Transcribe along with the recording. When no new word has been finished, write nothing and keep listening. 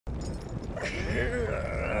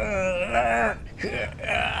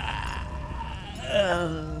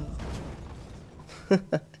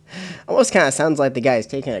Almost kind of sounds like the guy's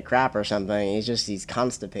taking a crap or something. He's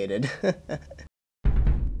constipated.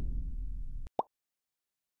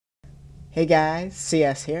 Hey guys,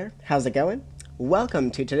 CS here. How's it going? Welcome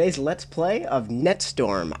to today's Let's Play of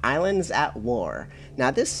Netstorm, Islands at War. Now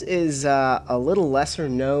this is a little lesser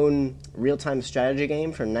known real-time strategy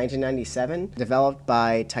game from 1997, developed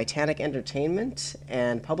by Titantic Entertainment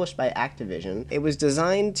and published by Activision. It was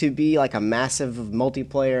designed to be like a massive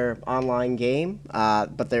multiplayer online game,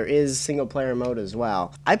 but there is single-player mode as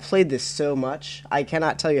well. I played this so much, I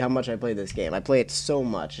cannot tell you how much I played this game. I played it so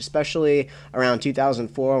much, especially around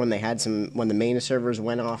 2004 when when the main servers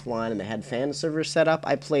went offline and they had fan servers set up.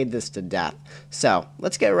 I played this to death. So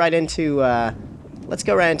let's get right into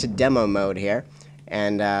demo mode here.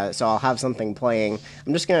 And so I'll have something playing.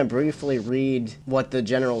 I'm just going to briefly read what the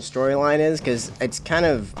general storyline is, because it's kind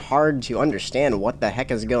of hard to understand what the heck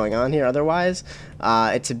is going on here otherwise.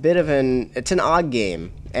 It's an odd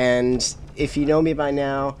game, and if you know me by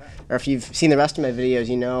now, or if you've seen the rest of my videos,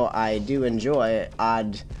 you know I do enjoy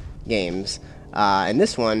odd games. And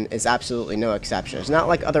this one is absolutely no exception. It's not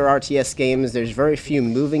like other RTS games. There's very few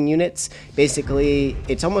moving units. Basically,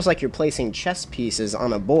 it's almost like you're placing chess pieces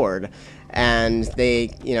on a board, and they,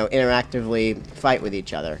 interactively fight with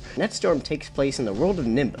each other. Netstorm takes place in the world of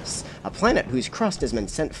Nimbus, a planet whose crust has been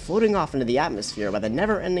sent floating off into the atmosphere by the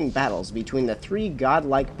never-ending battles between the three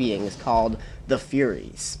godlike beings called the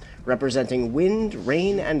Furies, representing wind,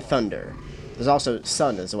 rain, and thunder. There's also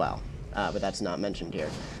sun as well. But that's not mentioned here.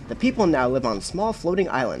 The people now live on small floating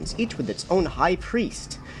islands, each with its own high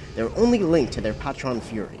priest, their only link to their patron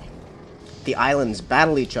Fury. The islands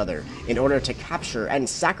battle each other in order to capture and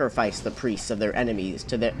sacrifice the priests of their enemies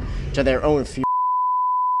to their own Fury.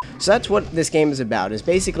 So that's what this game is about, is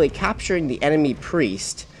basically capturing the enemy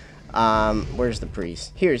priest. Where's the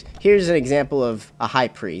priest? Here's an example of a high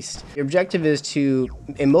priest. Your objective is to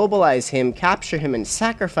immobilize him, capture him, and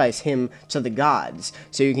sacrifice him to the gods,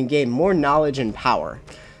 so you can gain more knowledge and power.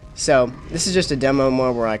 So this is just a demo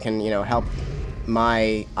mode where I can, help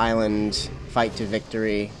my island fight to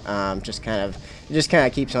victory. It just kind of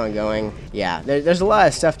keeps on going. Yeah, there's a lot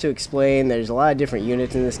of stuff to explain. There's a lot of different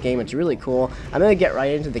units in this game. It's really cool. I'm gonna get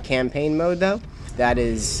right into the campaign mode though. That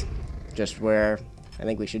is just where I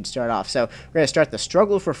think we should start off. So we're going to start the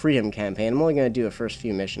Struggle for Freedom campaign. I'm only going to do the first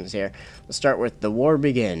few missions here. Let's start with The War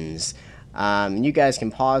Begins. You guys can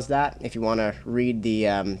pause that if you want to read the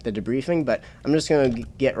debriefing, but I'm just going to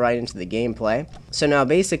get right into the gameplay. So now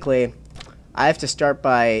basically, I have to start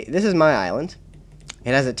by, this is my island.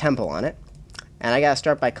 It has a temple on it, and I got to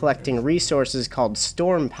start by collecting resources called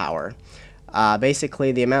storm power.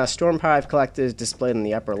 Basically, the amount of storm power I've collected is displayed in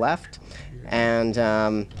the upper left, and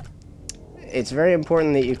it's very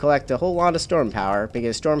important that you collect a whole lot of storm power,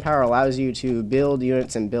 because storm power allows you to build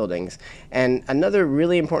units and buildings. And another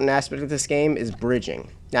really important aspect of this game is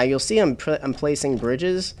bridging. Now you'll see I'm placing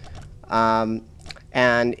bridges, and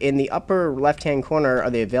in the upper left-hand corner are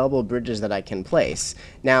the available bridges that I can place.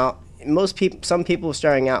 Now some people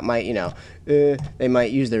starting out might, they might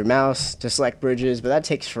use their mouse to select bridges, but that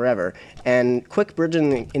takes forever. And quick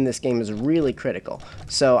bridging in this game is really critical.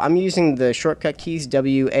 So I'm using the shortcut keys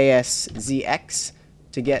WASZX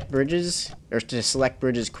to get bridges, or to select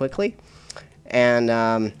bridges quickly.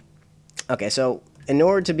 And okay, so in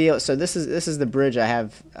order to be able, so this is the bridge I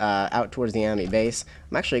have out towards the enemy base.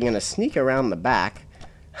 I'm actually going to sneak around the back.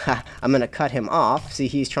 I'm going to cut him off. See,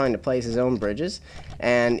 he's trying to place his own bridges.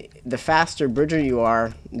 And the faster bridger you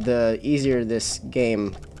are, the easier this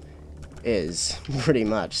game is, pretty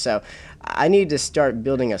much. So I need to start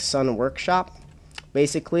building a sun workshop.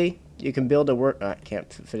 Basically, you can build a I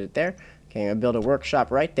can't fit it there. Okay, I'm going to build a workshop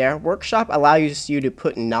right there. Workshop allows you to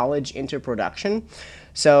put knowledge into production.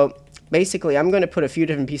 So basically, I'm going to put a few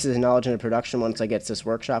different pieces of knowledge into production once I get this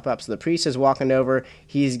workshop up. So the priest is walking over.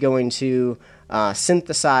 He's going to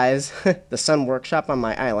synthesize the sun workshop on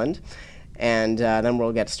my island, and then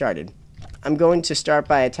we'll get started. I'm going to start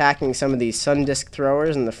by attacking some of these sun disk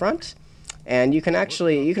throwers in the front, and you can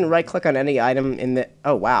right click on any item in the,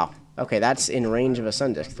 oh wow, okay, that's in range of a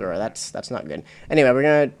sun disk thrower. That's not good. Anyway, we're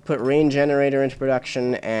going to put rain generator into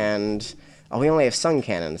production, and oh, we only have sun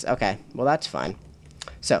cannons. Okay, well that's fine.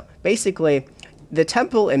 So basically, the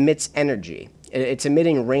temple emits energy. It's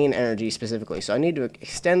emitting rain energy specifically, so I need to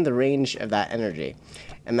extend the range of that energy.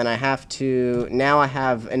 And then I have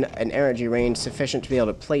an energy range sufficient to be able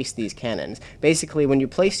to place these cannons. Basically, when you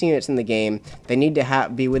place units in the game, they need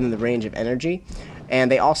to be within the range of energy, and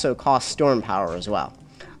they also cost storm power as well.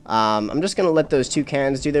 I'm just going to let those 2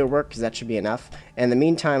 cannons do their work, because that should be enough. In the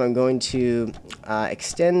meantime, I'm going to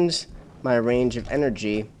extend my range of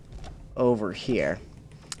energy over here.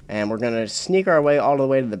 And we're going to sneak our way all the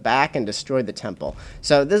way to the back and destroy the temple.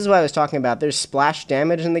 So this is what I was talking about. There's splash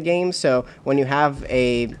damage in the game, so when you have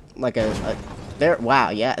wow,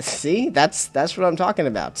 yeah, see? That's what I'm talking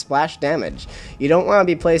about, splash damage. You don't want to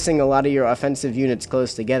be placing a lot of your offensive units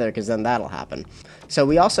close together, because then that'll happen. So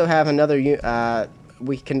we also have another,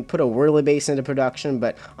 we can put a whirly base into production,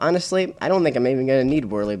 but honestly, I don't think I'm even going to need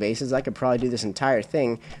whirly bases. I could probably do this entire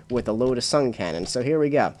thing with a load of sun cannons. So here we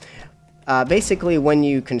go. Basically, when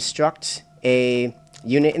you construct a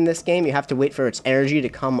unit in this game, you have to wait for its energy to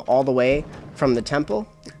come all the way from the temple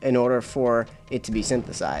in order for it to be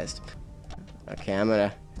synthesized. Okay, I'm going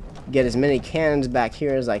to get as many cannons back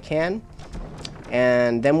here as I can.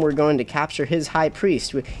 And then we're going to capture his high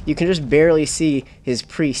priest. You can just barely see his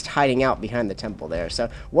priest hiding out behind the temple there. So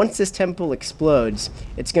once this temple explodes,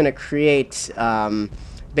 it's going to create,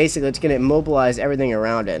 basically it's going to immobilize everything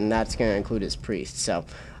around it, and that's going to include his priest. So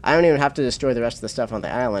I don't even have to destroy the rest of the stuff on the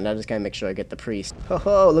island. I just got to make sure I get the priest. Ho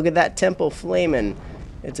ho, look at that temple flaming.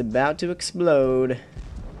 It's about to explode.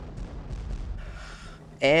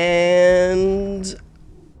 And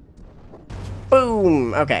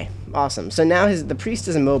boom. Okay, awesome. So now the priest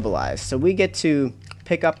is immobilized. So we get to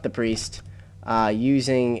pick up the priest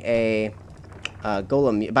using a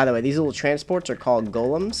golem. By the way, these little transports are called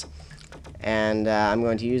golems. And I'm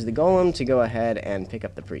going to use the golem to go ahead and pick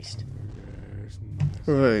up the priest.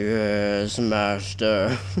 Yes,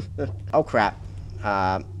 master. Oh crap.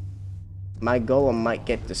 My golem might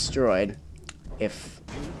get destroyed if...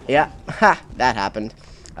 Yeah, ha! That happened.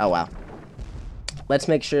 Oh wow. Let's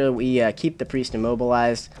make sure we keep the priest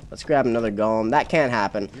immobilized. Let's grab another golem. That can't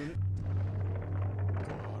happen.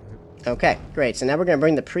 Okay, great. So now we're going to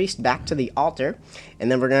bring the priest back to the altar,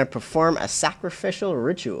 and then we're going to perform a sacrificial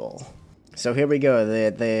ritual. So here we go.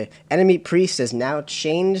 The enemy priest is now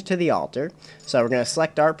chained to the altar. So we're going to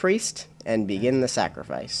select our priest and begin the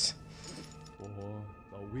sacrifice.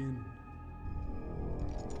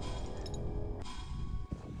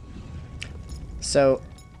 So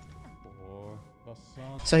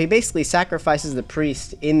he basically sacrifices the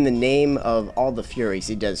priest in the name of all the furies.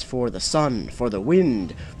 He does for the sun, for the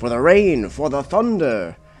wind, for the rain, for the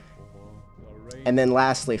thunder. And then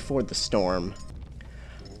lastly, for the storm.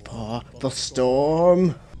 For the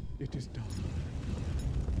storm. It is done.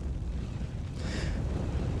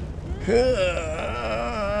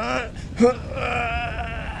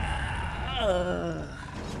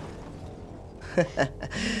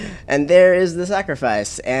 And there is the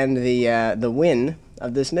sacrifice and the win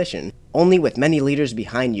of this mission. Only with many leaders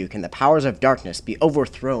behind you can the powers of darkness be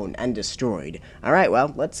overthrown and destroyed. Alright,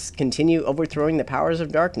 well, let's continue overthrowing the powers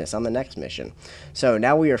of darkness on the next mission. So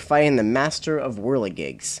now we are fighting the Master of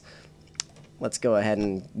Whirligigs. Let's go ahead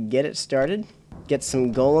and get it started. Get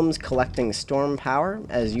some golems collecting storm power,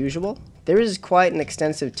 as usual. There is quite an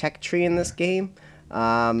extensive tech tree in this game.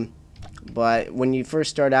 But when you first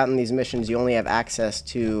start out in these missions, you only have access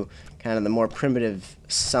to kind of the more primitive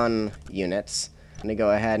sun units. I'm going to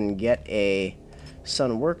go ahead and get a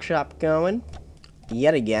sun workshop going.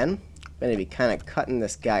 Yet again, I'm going to be kind of cutting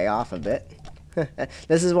this guy off a bit.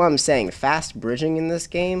 This is what I'm saying. Fast bridging in this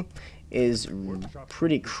game is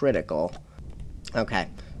pretty critical. Okay,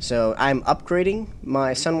 so I'm upgrading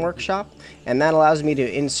my sun workshop, and that allows me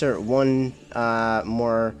to insert one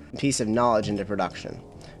more piece of knowledge into production.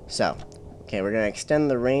 So, okay, we're going to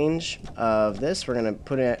extend the range of this. We're going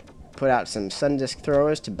to put out some sun disk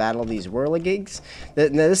throwers to battle these whirligigs. Now,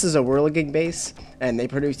 this is a whirligig base, and they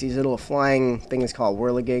produce these little flying things called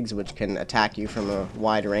whirligigs, which can attack you from a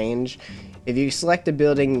wide range. If you select a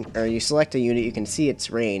building, or you select a unit, you can see its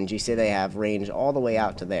range. You see they have range all the way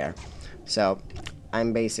out to there. So,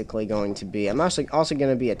 I'm basically going to be... I'm also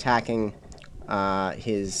going to be attacking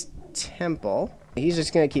his temple. He's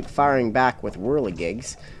just going to keep firing back with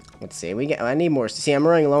whirligigs. Let's see. I need more. See, I'm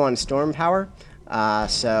running low on storm power.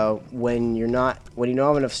 So when you don't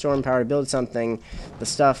have enough storm power to build something, the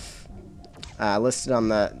stuff listed on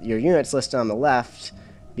your units listed on the left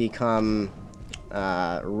become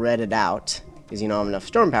redded out because you don't have enough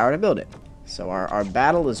storm power to build it. So our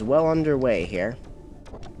battle is well underway here.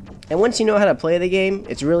 And once you know how to play the game,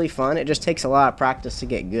 it's really fun. It just takes a lot of practice to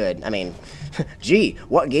get good. I mean, gee,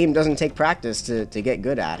 what game doesn't take practice to get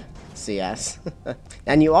good at? CS.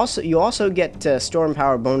 And you also get storm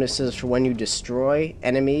power bonuses for when you destroy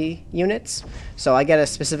enemy units. So I get a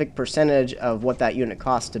specific percentage of what that unit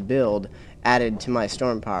costs to build added to my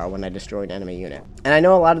storm power when I destroy an enemy unit. And I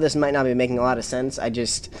know a lot of this might not be making a lot of sense.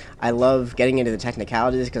 I love getting into the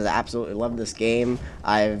technicalities because I absolutely love this game.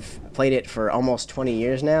 I've played it for almost 20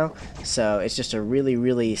 years now, so it's just a really,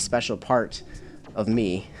 really special part of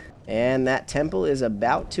me. And that temple is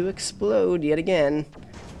about to explode yet again.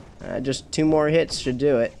 Just 2 more hits should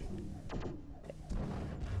do it.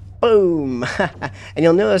 Boom! And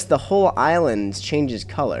you'll notice the whole island changes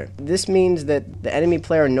color. This means that the enemy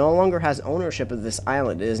player no longer has ownership of this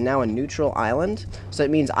island. It is now a neutral island, so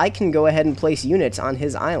it means I can go ahead and place units on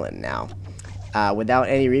his island now, without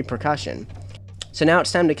any repercussion. So now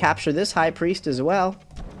it's time to capture this high priest as well.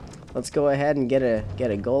 Let's go ahead and get a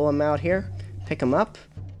golem out here, pick him up,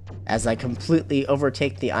 as I completely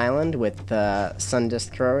overtake the island with sun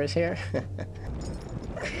disc throwers here.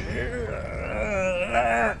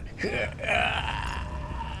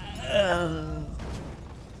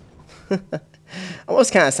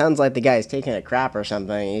 Almost kind of sounds like the guy's taking a crap or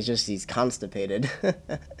something. He's constipated.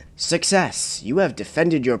 Success! You have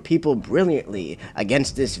defended your people brilliantly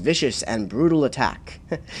against this vicious and brutal attack.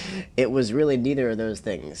 It was really neither of those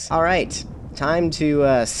things. Alright, time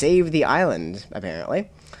to save the island,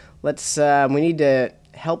 apparently. Let's, we need to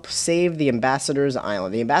help save the ambassador's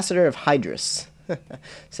island. The ambassador of Hydrus.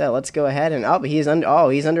 So let's go ahead and he's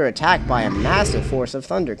under attack by a massive force of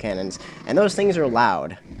thunder cannons, and those things are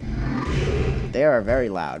loud. They are very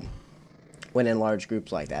loud when in large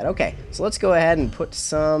groups like that. Okay, so let's go ahead and put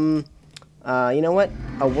some. You know what?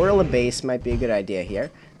 A whirl of base might be a good idea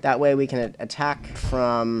here. That way we can attack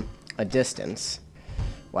from a distance.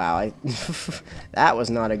 Wow, that was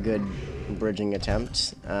not a good bridging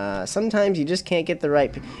attempt. Sometimes you just can't get the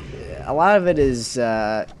right. A lot of it is.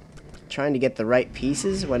 Trying to get the right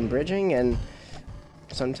pieces when bridging, and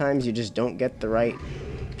sometimes you just don't get the right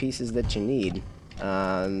pieces that you need.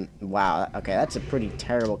 Wow, okay, that's a pretty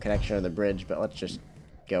terrible connection of the bridge, but let's just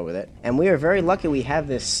go with it. And we are very lucky we have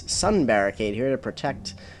this sun barricade here to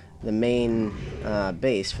protect the main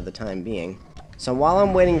base for the time being. So while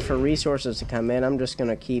I'm waiting for resources to come in, I'm just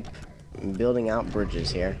gonna keep building out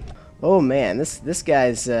bridges here. Oh man, this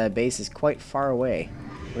guy's base is quite far away.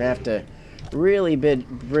 We're gonna have to really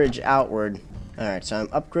bridge outward. Alright, so I'm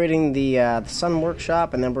upgrading the sun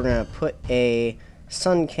workshop, and then we're going to put a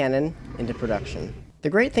sun cannon into production. The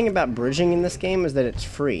great thing about bridging in this game is that it's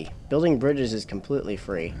free. Building bridges is completely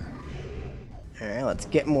free. Alright, let's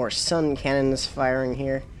get more sun cannons firing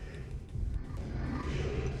here.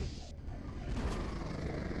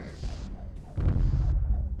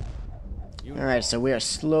 Alright, so we are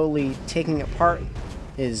slowly taking apart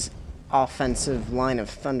his offensive line of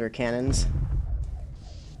thunder cannons.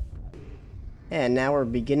 And now we're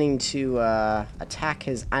beginning to attack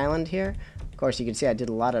his island here. Of course, you can see I did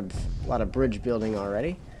a lot of bridge building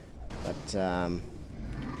already, but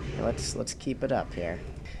let's keep it up here.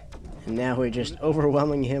 And now we're just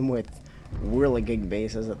overwhelming him with whirligig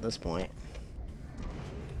bases at this point.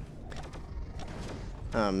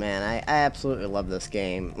 Oh man, I absolutely love this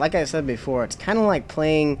game. Like I said before, it's kind of like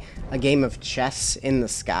playing a game of chess in the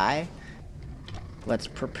sky. Let's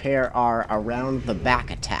prepare our around the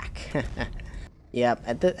back attack. Yep,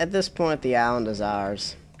 at this point the island is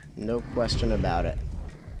ours. No question about it.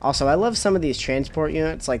 Also, I love some of these transport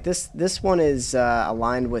units. Like this one is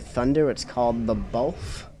aligned with Thunder. It's called the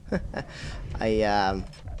Bulf.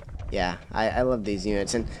 Yeah, I love these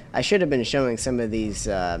units, and I should have been showing some of these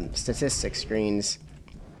statistics screens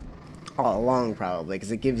all along probably,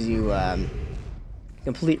 because it gives you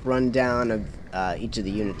complete rundown of each of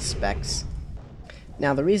the unit specs.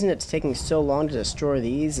 Now, the reason it's taking so long to destroy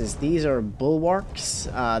these is these are bulwarks.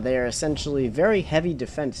 They are essentially very heavy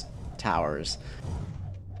defense towers.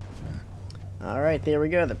 Alright, there we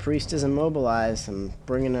go. The priest is immobilized. I'm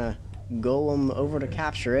bringing a golem over to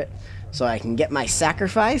capture it so I can get my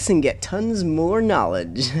sacrifice and get tons more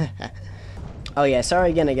knowledge. Oh yeah, sorry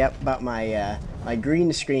again about my my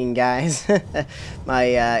green screen, guys.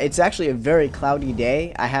 It's actually a very cloudy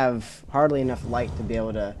day. I have hardly enough light to be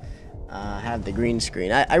able to have the green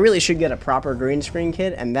screen. I really should get a proper green screen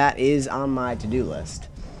kit, and that is on my to-do list.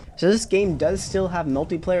 So this game does still have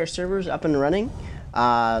multiplayer servers up and running.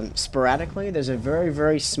 Sporadically. There's a very,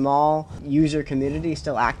 very small user community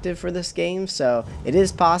still active for this game, so it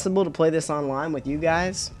is possible to play this online with you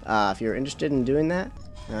guys if you're interested in doing that.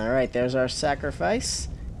 Alright, there's our sacrifice,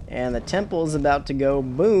 and the temple is about to go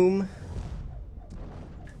boom.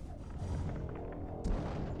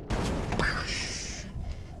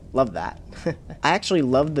 Love that. I actually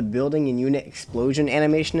love the building and unit explosion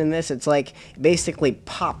animation in this. It's like, basically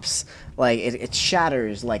pops, like it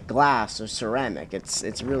shatters like glass or ceramic.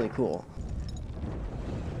 It's really cool.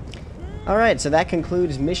 Alright, so that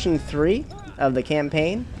concludes mission 3 of the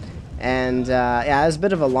campaign. And yeah, it was a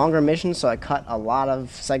bit of a longer mission, so I cut a lot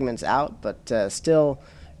of segments out, but still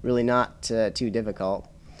really not too difficult.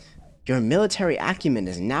 Your military acumen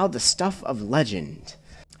is now the stuff of legend.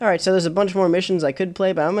 Alright, so there's a bunch more missions I could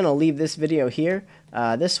play, but I'm going to leave this video here.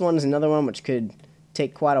 This one's another one which could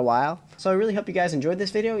take quite a while. So I really hope you guys enjoyed this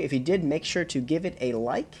video. If you did, make sure to give it a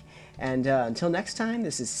like. And until next time,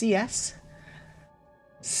 this is CS,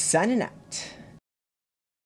 signing out.